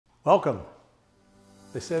Welcome.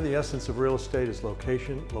 They say the essence of real estate is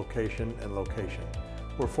location, location, and location.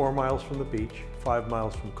 We're 4 miles from the beach, 5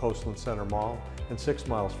 miles from Coastland Center Mall, and 6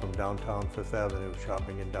 miles from downtown Fifth Avenue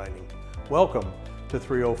shopping and dining. Welcome to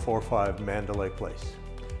 3045 Mandalay Place.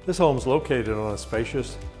 This home is located on a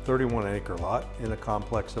spacious 31-acre lot in a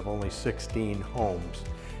complex of only 16 homes.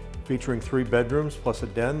 Featuring 3 bedrooms plus a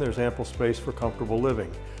den, there's ample space for comfortable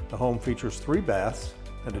living. The home features 3 baths,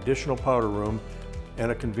 an additional powder room, and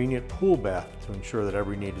a convenient pool bath to ensure that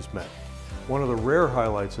every need is met. One of the rare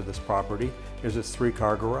highlights of this property is its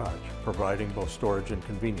 3-car garage, providing both storage and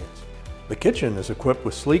convenience. The kitchen is equipped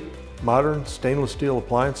with sleek, modern stainless steel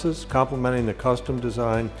appliances, complementing the custom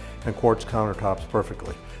design and quartz countertops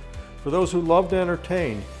perfectly. For those who love to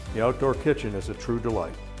entertain, the outdoor kitchen is a true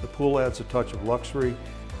delight. The pool adds a touch of luxury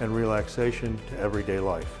and relaxation to everyday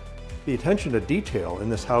life. The attention to detail in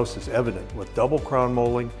this house is evident, with double crown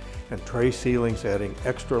molding and tray ceilings adding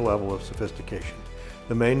extra level of sophistication.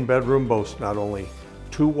 The main bedroom boasts not only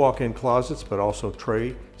 2 walk-in closets, but also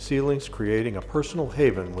tray ceilings, creating a personal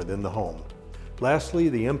haven within the home. Lastly,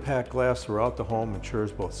 the impact glass throughout the home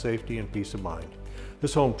ensures both safety and peace of mind.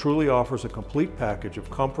 This home truly offers a complete package of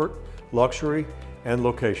comfort, luxury, and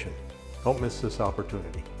location. Don't miss this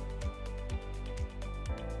opportunity.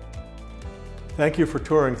 Thank you for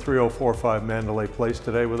touring 3045 Mandalay Place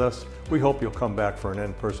today with us. We hope you'll come back for an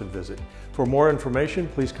in-person visit. For more information,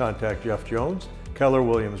 please contact Jeff Jones, Keller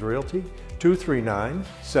Williams Realty,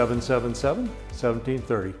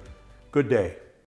 239-777-1730. Good day.